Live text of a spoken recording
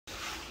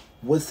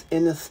What's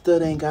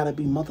understood ain't gotta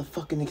be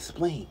motherfucking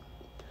explained.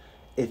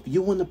 If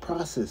you in the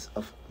process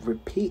of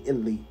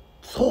repeatedly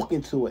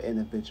talking to an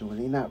individual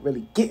and they not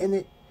really getting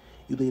it,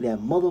 you leave that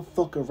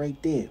motherfucker right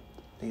there.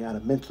 They got a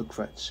mental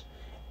crutch.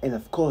 And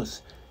of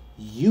course,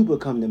 you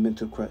become the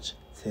mental crutch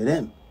to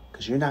them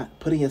because you're not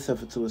putting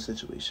yourself into a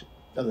situation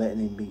of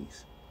letting them be.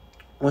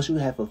 Once you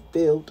have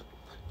fulfilled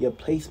your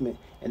placement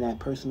in that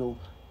personal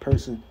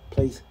person,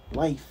 place,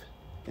 life,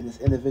 and this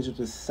individual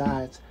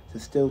decides to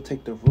still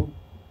take the root,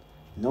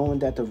 knowing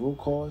that the root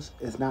cause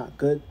is not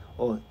good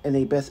or in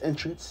their best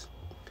interests,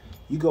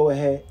 you go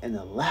ahead and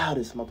allow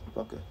this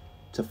motherfucker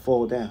to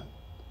fall down.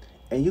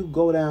 And you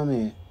go down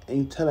there and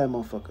you tell that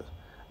motherfucker,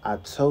 I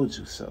told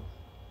you so.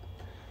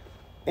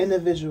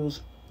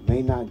 Individuals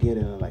may not get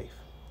in life.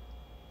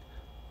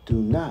 Do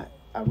not,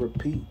 I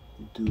repeat,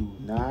 do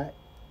not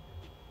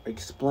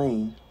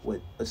explain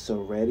what is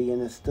already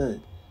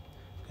understood.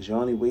 Because you're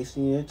only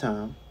wasting your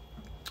time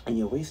and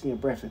you're wasting your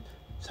breath. And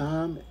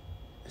time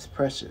is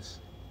precious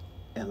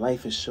and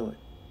life is short.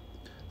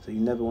 So you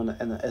never want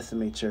to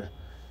underestimate your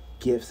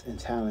gifts and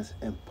talents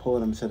and pull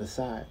them to the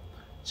side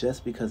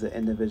just because the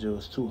individual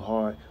is too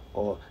hard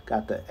or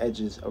got the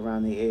edges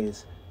around their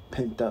ears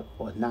pent up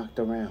or knocked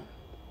around.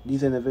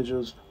 These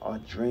individuals are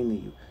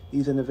draining you.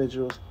 These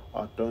individuals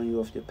are throwing you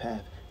off your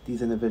path.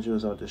 These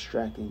individuals are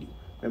distracting you.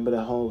 Remember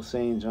the whole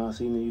saying, John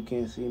Cena, you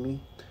can't see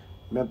me?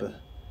 Remember,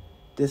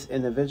 this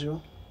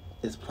individual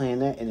is playing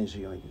that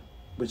energy on you,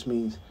 which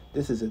means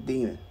this is a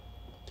demon.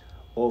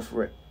 Off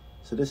rip.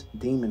 So this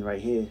demon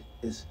right here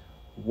is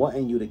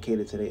wanting you to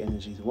cater to their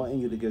energies,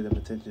 wanting you to give them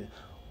attention,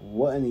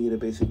 wanting you to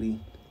basically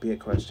be a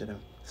crush to them.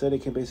 So they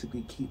can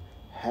basically keep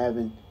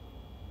having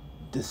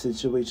the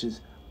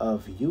situations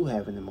of you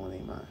having them on their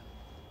mind.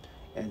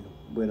 And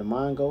where the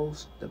mind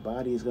goes, the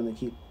body is going to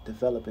keep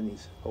developing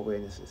these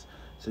awarenesses.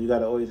 So you got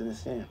to always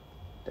understand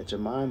that your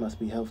mind must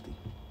be healthy.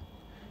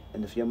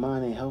 And if your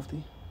mind ain't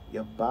healthy,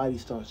 your body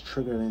starts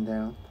triggering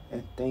down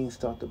and things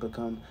start to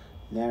become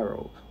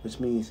narrow, which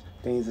means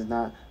things is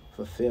not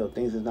fulfilled,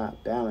 things is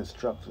not balanced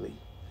structurally,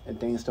 and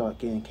things start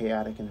getting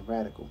chaotic and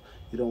erratical.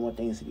 You don't want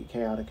things to get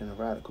chaotic and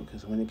erratical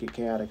because when it get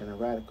chaotic and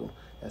erratical,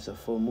 that's a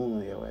full moon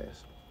on your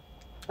ass.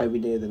 Every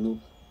day is a new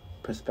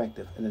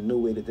perspective and a new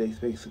way that they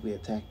basically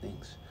attack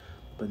things.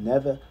 But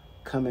never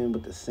come in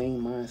with the same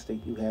mind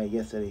state you had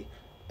yesterday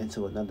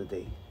into another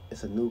day.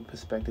 It's a new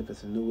perspective.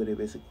 It's a new way to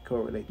basically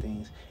correlate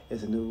things.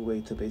 It's a new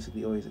way to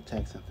basically always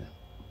attack something.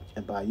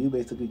 And by you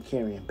basically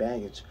carrying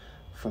baggage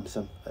from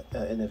some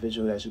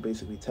individual that you're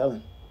basically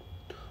telling,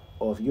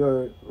 or if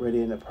you're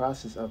already in the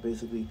process of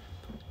basically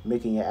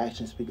making your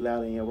actions speak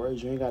louder than your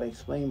words, you ain't got to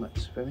explain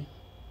much, feel me?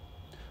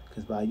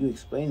 Because by you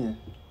explaining,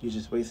 you're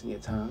just wasting your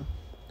time.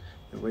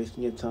 You're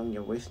wasting your tongue,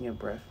 you're wasting your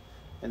breath,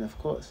 and of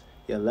course,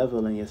 you're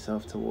leveling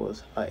yourself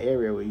towards an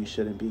area where you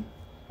shouldn't be.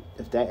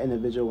 If that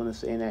individual want to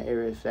stay in that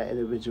area, if that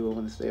individual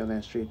want to stay on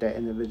that street, that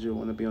individual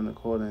want to be on the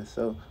corner and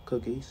sell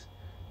cookies,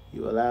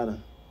 you allow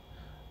them.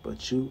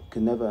 But you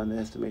can never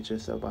underestimate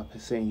yourself by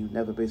saying you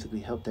never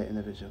basically helped that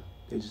individual.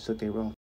 They just took their wrong.